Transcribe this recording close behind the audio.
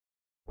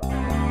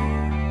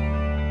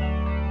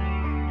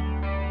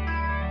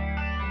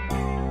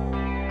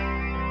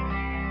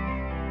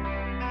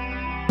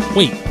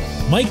Wait,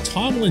 Mike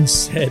Tomlin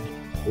said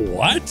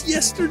what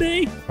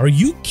yesterday? Are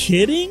you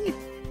kidding?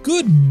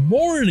 Good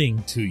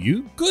morning to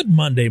you. Good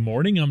Monday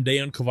morning. I'm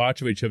Dejan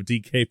Kovacevic of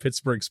DK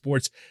Pittsburgh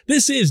Sports.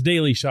 This is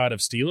Daily Shot of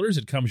Steelers.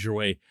 It comes your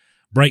way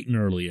bright and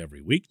early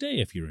every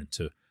weekday if you're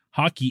into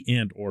hockey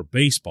and or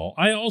baseball.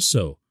 I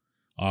also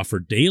offer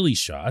daily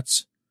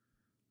shots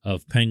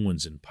of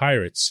Penguins and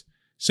Pirates.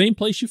 Same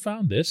place you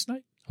found this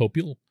night. Hope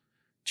you'll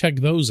check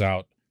those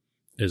out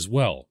as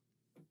well.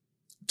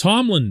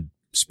 Tomlin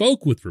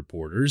spoke with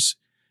reporters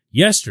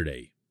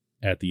yesterday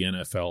at the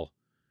NFL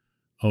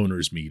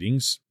owners'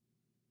 meetings.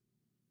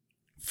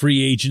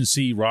 Free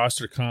agency,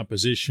 roster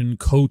composition,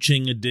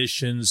 coaching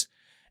additions,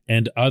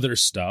 and other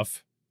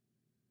stuff.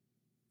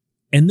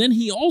 And then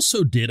he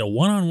also did a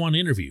one-on-one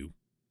interview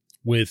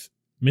with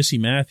Missy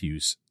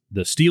Matthews,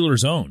 the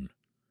Steelers' own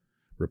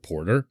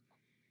reporter.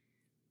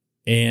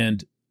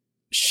 And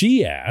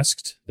she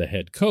asked the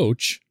head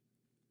coach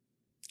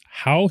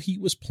how he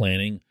was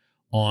planning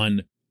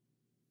on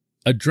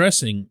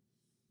addressing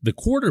the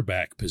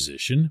quarterback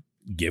position,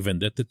 given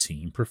that the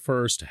team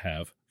prefers to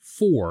have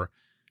 4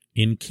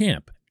 in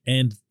camp.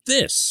 And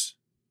this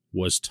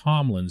was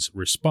Tomlin's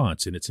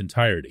response in its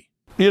entirety.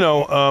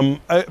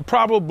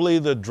 Probably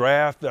the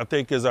draft, I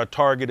think, is our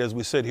target as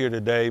we sit here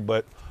today.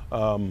 But,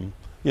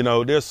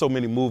 there's so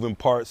many moving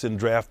parts in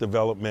draft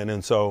development.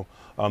 And so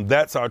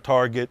that's our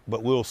target.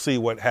 But we'll see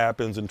what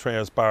happens and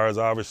transpires.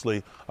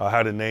 Obviously,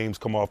 how the names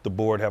come off the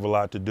board have a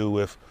lot to do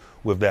with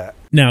that.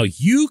 Now,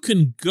 you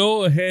can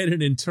go ahead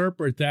and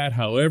interpret that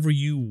however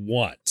you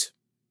want,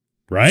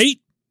 right?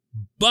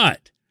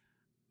 But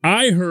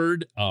I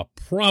heard a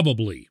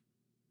probably,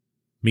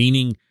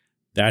 meaning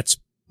that's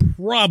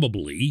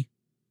probably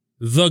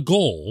the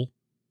goal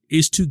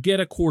is to get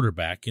a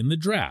quarterback in the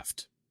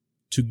draft,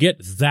 to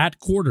get that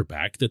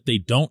quarterback that they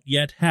don't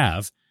yet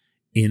have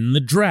in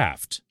the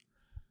draft.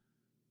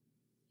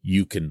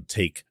 You can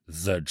take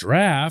the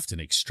draft and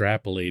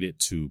extrapolate it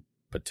to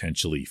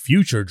potentially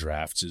future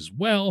drafts as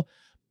well,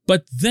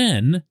 but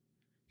then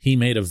he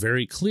made a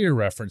very clear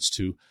reference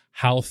to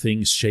how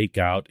things shake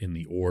out in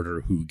the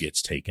order who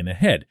gets taken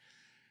ahead.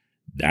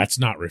 That's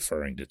not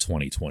referring to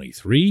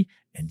 2023,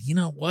 and you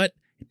know what?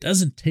 It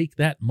doesn't take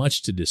that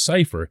much to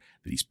decipher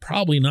that he's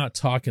probably not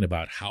talking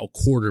about how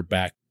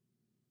quarterback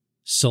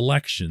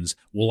selections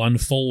will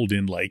unfold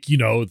in the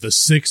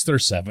 6th or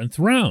 7th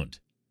round.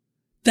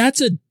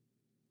 That's a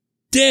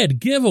dead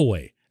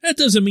giveaway. That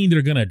doesn't mean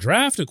they're going to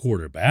draft a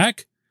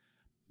quarterback,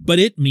 but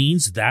it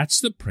means that's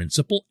the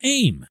principal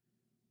aim.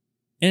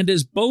 And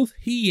as both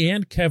he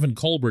and Kevin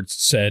Colbert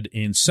said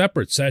in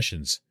separate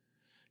sessions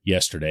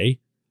yesterday,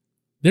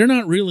 they're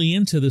not really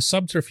into the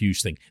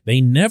subterfuge thing.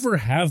 They never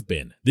have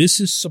been. This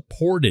is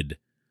supported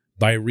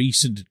by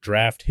recent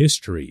draft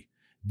history.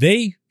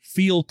 They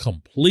feel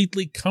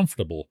completely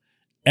comfortable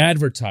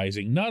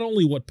advertising not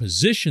only what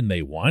position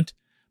they want,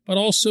 but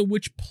also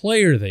which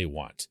player they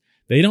want.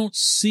 They don't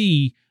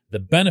see the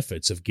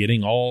benefits of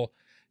getting all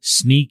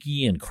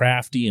sneaky and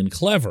crafty and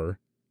clever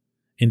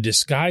in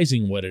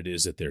disguising what it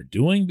is that they're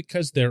doing,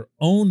 because their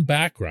own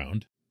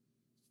background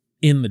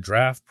in the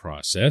draft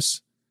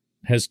process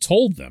has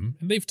told them,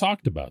 and they've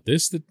talked about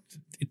this, that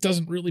it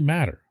doesn't really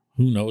matter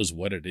who knows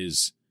what it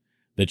is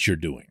that you're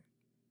doing.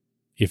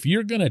 If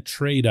you're going to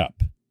trade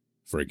up,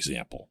 for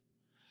example,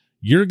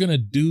 you're going to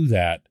do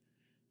that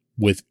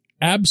with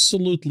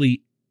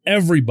absolutely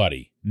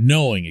everybody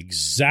knowing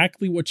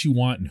exactly what you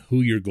want and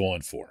who you're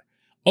going for.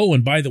 Oh,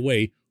 and by the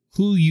way,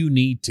 who you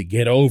need to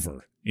get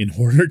over in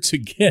order to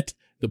get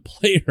the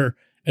player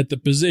at the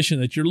position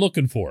that you're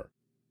looking for.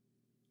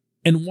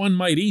 And one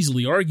might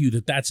easily argue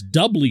that that's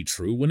doubly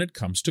true when it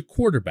comes to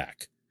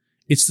quarterback.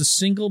 It's the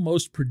single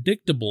most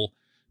predictable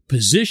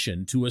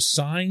position to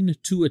assign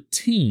to a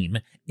team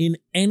in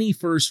any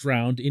first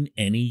round in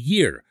any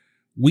year.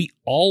 We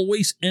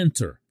always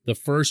enter the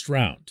first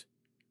round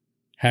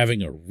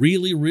having a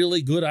really,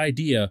 really good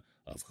idea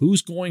of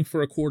who's going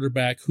for a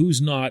quarterback,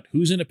 who's not,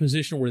 who's in a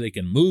position where they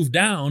can move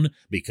down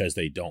because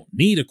they don't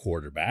need a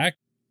quarterback,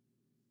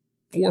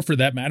 or for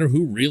that matter,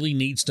 who really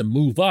needs to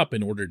move up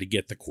in order to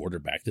get the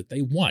quarterback that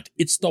they want.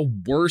 It's the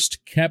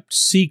worst kept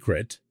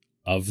secret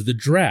of the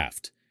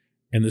draft,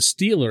 and the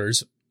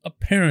Steelers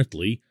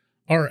apparently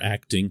are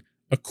acting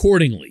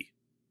accordingly.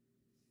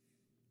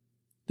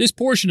 This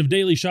portion of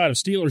Daily Shot of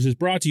Steelers is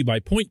brought to you by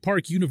Point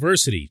Park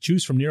University.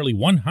 Choose from nearly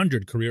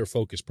 100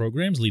 career-focused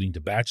programs leading to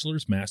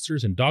bachelor's,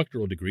 master's, and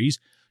doctoral degrees.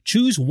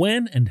 Choose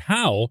when and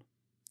how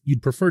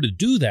you'd prefer to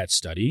do that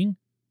studying,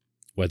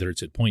 whether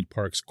it's at Point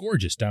Park's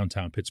gorgeous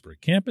downtown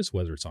Pittsburgh campus,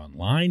 whether it's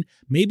online,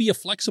 maybe a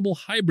flexible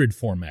hybrid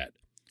format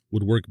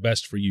would work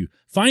best for you.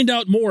 Find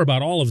out more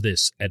about all of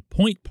this at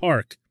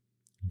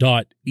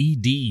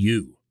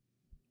pointpark.edu.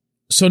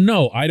 So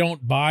no, I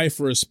don't buy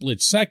for a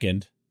split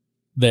second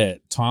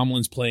that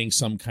Tomlin's playing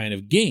some kind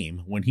of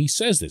game when he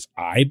says this.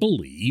 I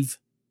believe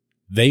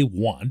they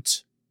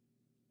want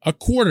a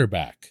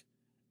quarterback.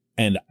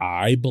 And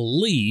I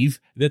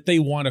believe that they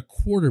want a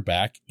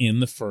quarterback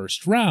in the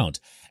first round.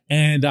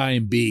 And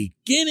I'm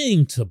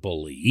beginning to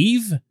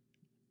believe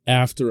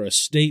after a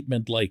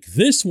statement like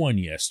this one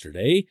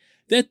yesterday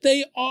that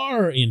they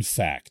are, in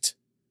fact,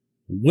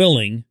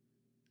 willing,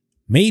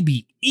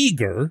 maybe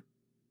eager,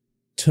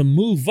 to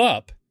move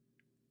up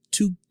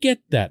to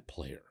get that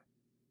player.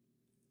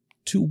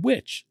 To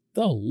which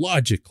the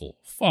logical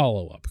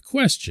follow-up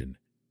question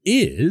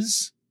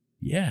is,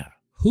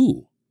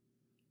 who?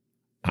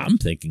 I'm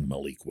thinking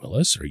Malik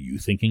Willis. Are you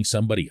thinking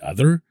somebody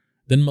other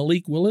than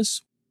Malik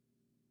Willis?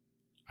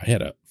 I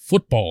had a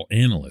football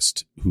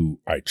analyst who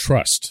I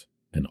trust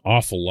an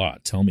awful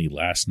lot tell me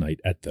last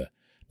night at the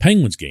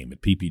Penguins game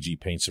at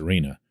PPG Paints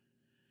Arena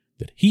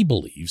that he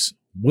believes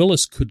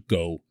Willis could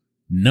go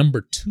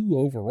number 2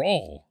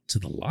 overall to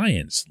the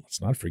Lions. Let's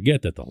not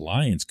forget that the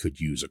Lions could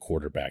use a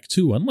quarterback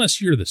too,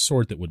 unless you're the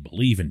sort that would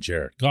believe in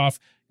Jared Goff.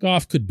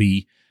 Goff could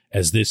be,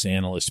 as this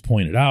analyst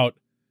pointed out,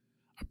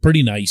 a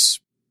pretty nice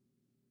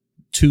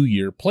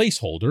 2-year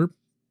placeholder,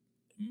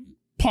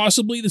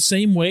 possibly the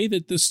same way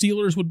that the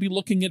Steelers would be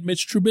looking at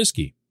Mitch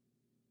Trubisky.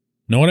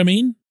 Know what I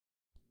mean?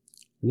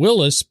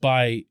 Willis,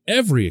 by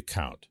every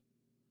account,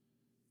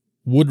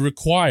 would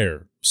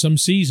require some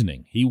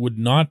seasoning. He would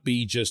not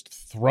be just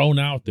thrown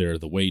out there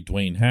the way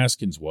Dwayne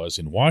Haskins was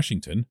in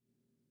Washington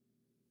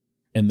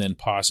and then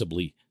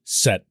possibly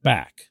set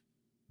back.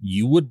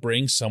 You would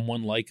bring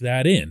someone like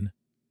that in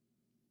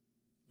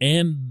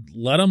and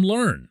let him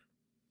learn.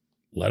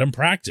 Let him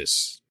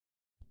practice.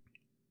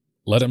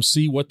 Let him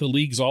see what the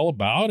league's all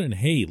about. And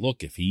hey,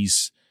 look, if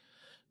he's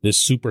this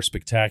super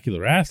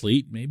spectacular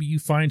athlete, maybe you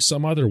find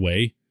some other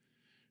way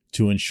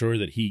to ensure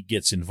that he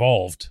gets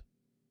involved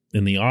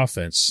in the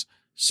offense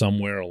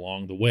somewhere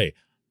along the way.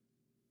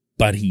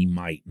 But he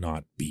might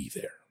not be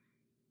there.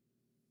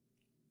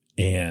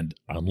 And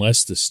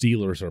unless the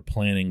Steelers are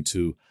planning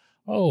to,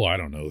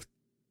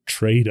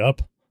 trade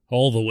up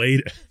all the way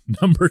to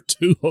number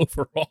 2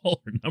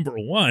 overall or number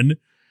 1,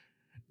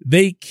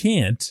 they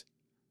can't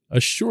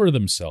assure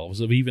themselves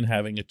of even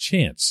having a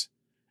chance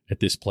at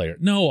this player.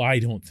 No, I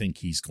don't think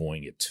he's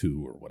going at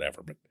 2 or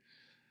whatever, but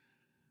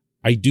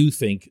I do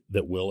think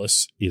that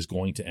Willis is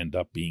going to end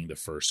up being the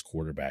first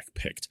quarterback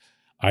picked.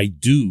 I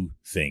do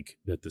think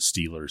that the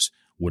Steelers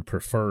would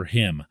prefer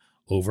him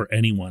over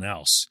anyone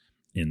else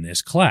in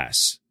this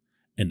class.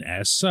 And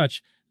as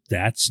such,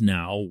 that's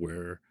now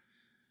where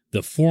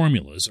the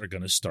formulas are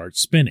going to start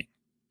spinning.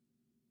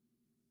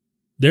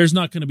 There's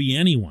not going to be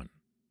anyone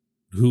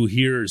who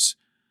hears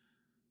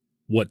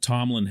what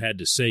Tomlin had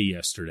to say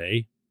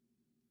yesterday,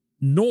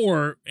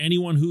 nor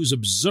anyone who's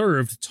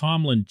observed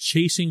Tomlin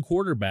chasing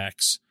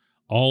quarterbacks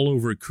all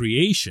over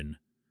creation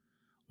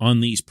on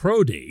these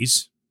pro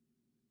days,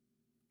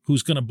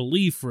 who's going to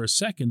believe for a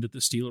second that the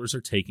Steelers are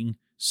taking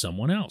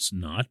someone else,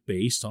 not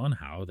based on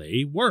how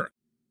they work.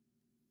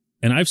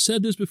 And I've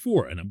said this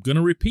before, and I'm going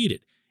to repeat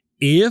it.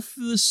 If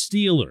the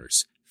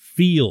Steelers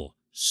feel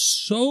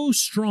so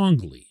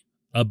strongly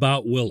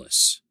about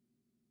Willis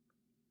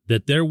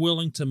that they're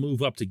willing to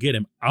move up to get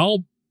him,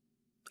 I'll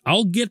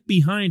get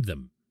behind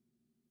them,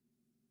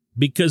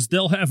 because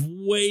they'll have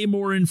way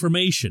more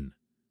information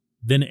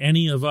than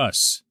any of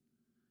us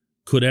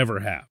could ever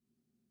have.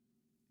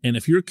 And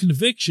if your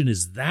conviction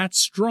is that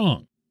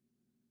strong,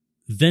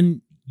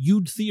 then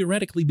you'd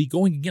theoretically be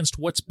going against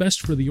what's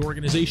best for the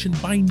organization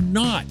by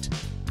not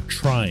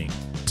trying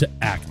to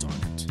act on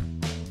it.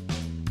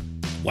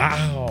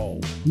 Wow,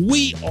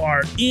 we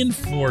are in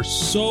for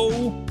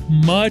so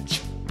much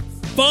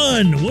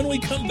fun. When we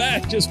come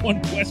back, just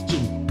one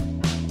question.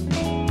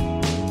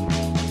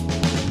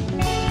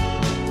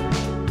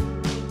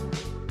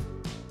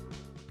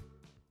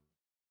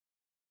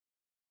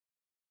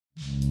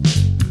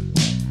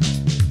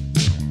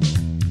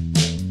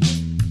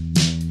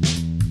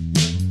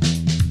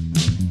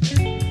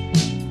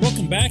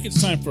 Back.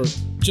 It's time for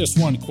Just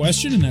One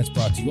Question, and that's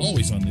brought to you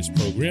always on this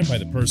program by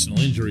the personal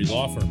injury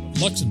law firm of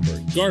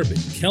Luxembourg, Garbett,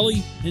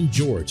 Kelly, and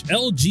George.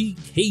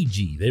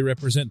 LGKG. They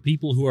represent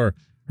people who are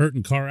hurt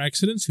in car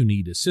accidents, who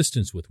need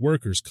assistance with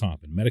workers'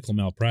 comp and medical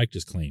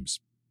malpractice claims.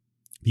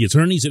 The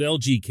attorneys at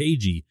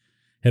LGKG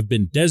have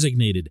been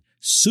designated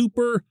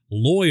super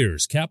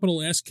lawyers,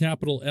 capital S,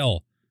 capital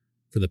L,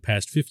 for the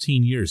past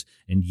 15 years.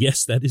 And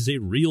yes, that is a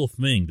real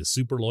thing. The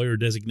super lawyer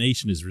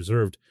designation is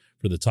reserved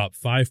for the top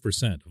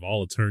 5% of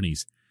all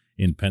attorneys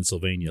in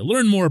Pennsylvania.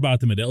 Learn more about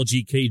them at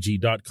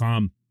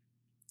lgkg.com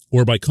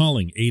or by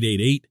calling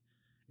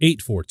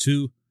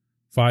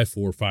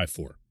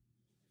 888-842-5454.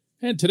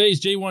 And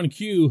today's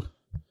J1Q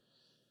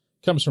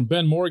comes from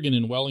Ben Morgan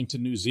in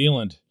Wellington, New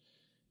Zealand.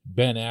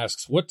 Ben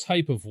asks, what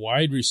type of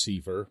wide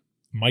receiver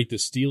might the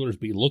Steelers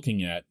be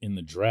looking at in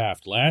the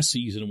draft? Last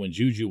season when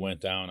Juju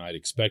went down, I'd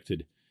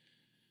expected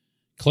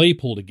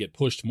Claypool to get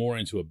pushed more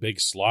into a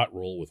big slot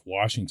role with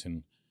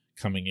Washington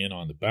coming in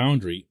on the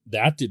boundary.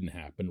 That didn't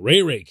happen.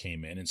 Ray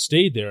came in and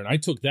stayed there, and I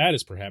took that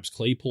as perhaps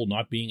Claypool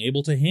not being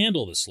able to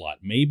handle the slot.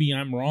 Maybe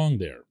I'm wrong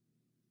there.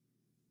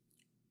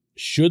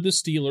 Should the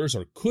Steelers,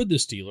 or could the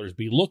Steelers,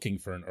 be looking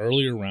for an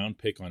earlier round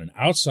pick on an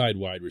outside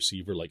wide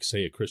receiver like,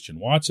 say, a Christian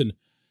Watson,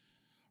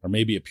 or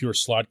maybe a pure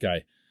slot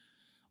guy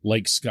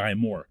like Sky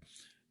Moore?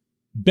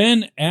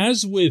 Ben,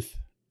 as with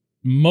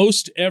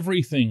most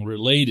everything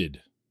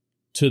related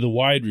to the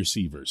wide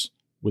receivers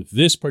with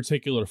this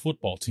particular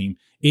football team,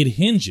 it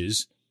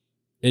hinges,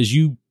 as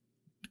you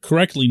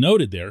correctly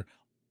noted there,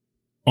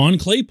 on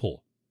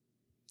Claypool.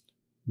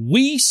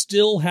 We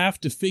still have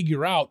to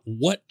figure out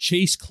what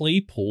Chase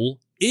Claypool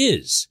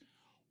is.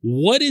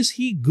 What is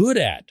he good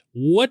at?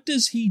 What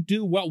does he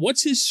do well?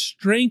 What's his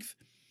strength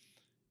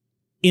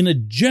in a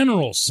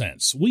general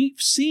sense? We've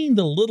seen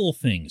the little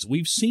things.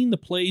 We've seen the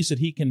plays that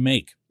he can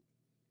make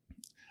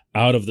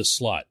out of the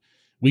slot.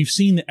 We've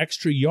seen the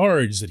extra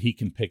yards that he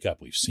can pick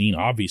up. We've seen,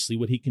 obviously,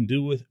 what he can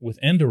do with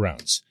end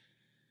arounds.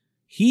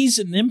 He's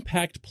an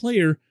impact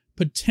player,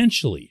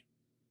 potentially,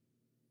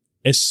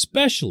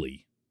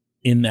 especially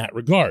in that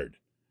regard.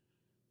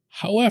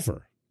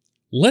 However,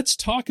 let's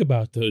talk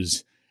about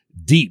those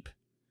deep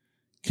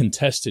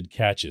contested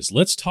catches.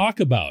 Let's talk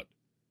about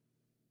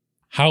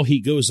how he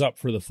goes up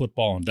for the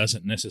football and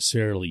doesn't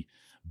necessarily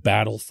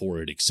battle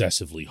for it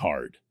excessively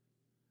hard.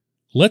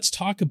 Let's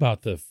talk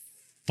about the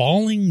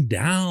falling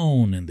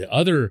down and the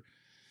other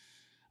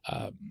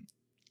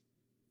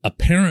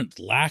apparent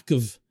lack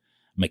of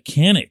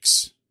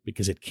mechanics,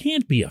 because it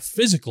can't be a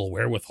physical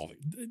wherewithal.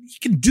 He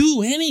can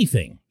do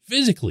anything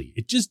physically.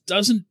 It just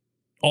doesn't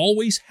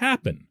always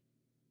happen.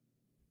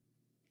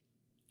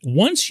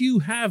 Once you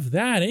have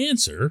that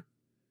answer,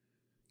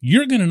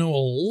 you're going to know a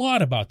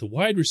lot about the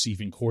wide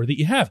receiving core that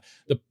you have.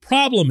 The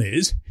problem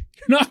is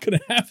you're not going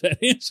to have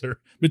that answer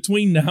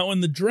between now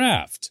and the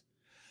draft.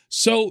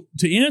 So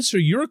to answer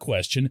your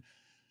question,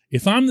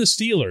 if I'm the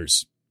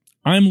Steelers,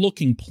 I'm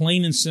looking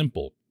plain and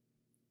simple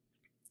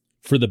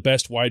for the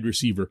best wide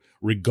receiver,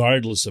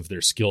 regardless of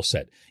their skill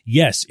set.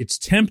 Yes, it's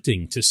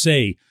tempting to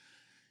say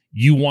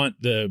you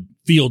want the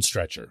field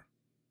stretcher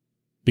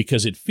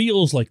because it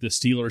feels like the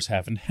Steelers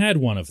haven't had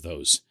one of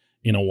those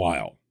in a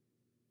while.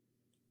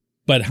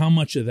 But how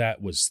much of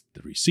that was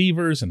the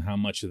receivers and how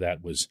much of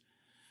that was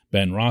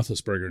Ben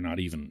Roethlisberger not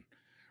even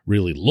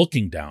really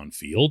looking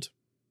downfield?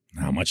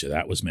 How much of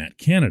that was Matt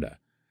Canada?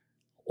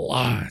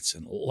 Lots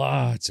and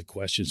lots of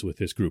questions with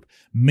this group.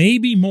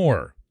 Maybe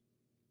more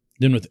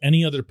than with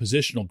any other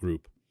positional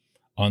group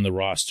on the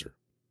roster.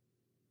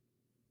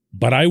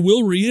 But I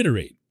will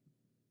reiterate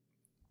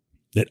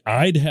that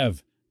I'd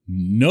have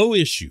no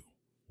issue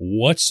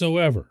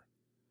whatsoever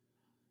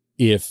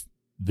if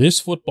this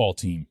football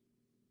team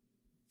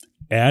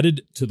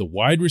added to the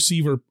wide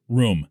receiver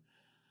room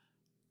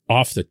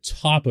off the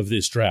top of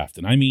this draft,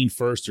 and I mean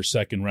first or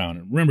second round.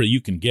 And remember,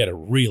 you can get a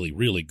really,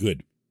 really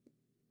good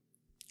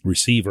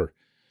receiver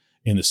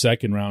in the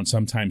second round,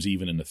 sometimes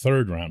even in the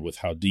third round, with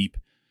how deep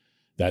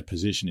that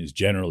position is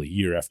generally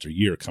year after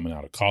year coming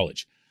out of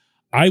college.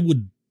 I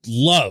would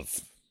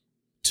love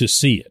to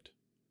see it.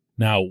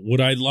 Now, would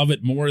I love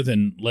it more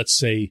than, let's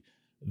say,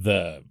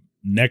 the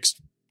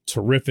next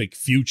terrific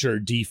future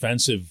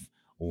defensive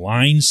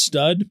line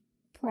stud?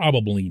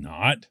 Probably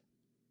not.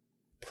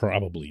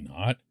 Probably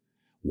not.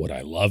 Would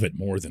I love it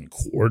more than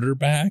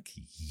quarterback?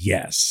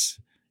 Yes.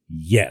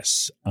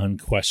 Yes,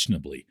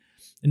 unquestionably.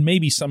 And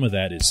maybe some of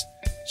that is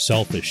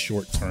selfish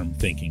short-term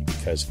thinking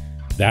because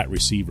that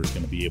receiver is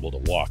going to be able to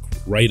walk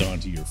right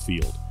onto your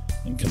field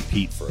and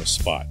compete for a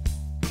spot.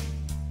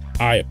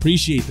 I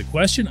appreciate the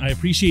question. I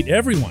appreciate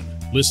everyone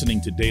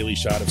listening to Daily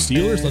Shot of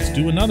Steelers. Let's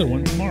do another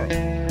one tomorrow.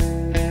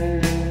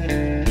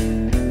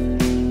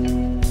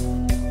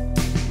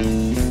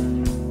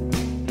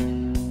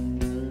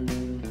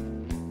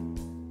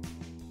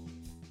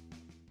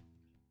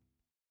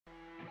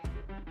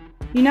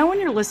 You know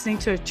when you're listening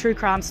to a true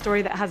crime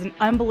story that has an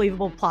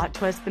unbelievable plot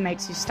twist that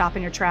makes you stop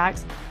in your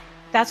tracks?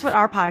 That's what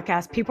our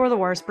podcast, People Are the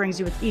Worst, brings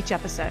you with each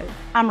episode.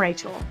 I'm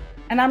Rachel.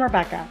 And I'm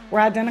Rebecca. We're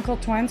identical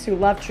twins who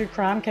love true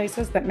crime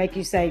cases that make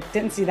you say,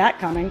 didn't see that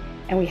coming,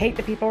 and we hate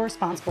the people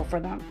responsible for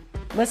them.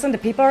 Listen to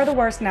People Are the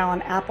Worst now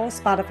on Apple,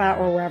 Spotify,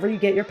 or wherever you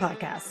get your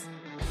podcasts.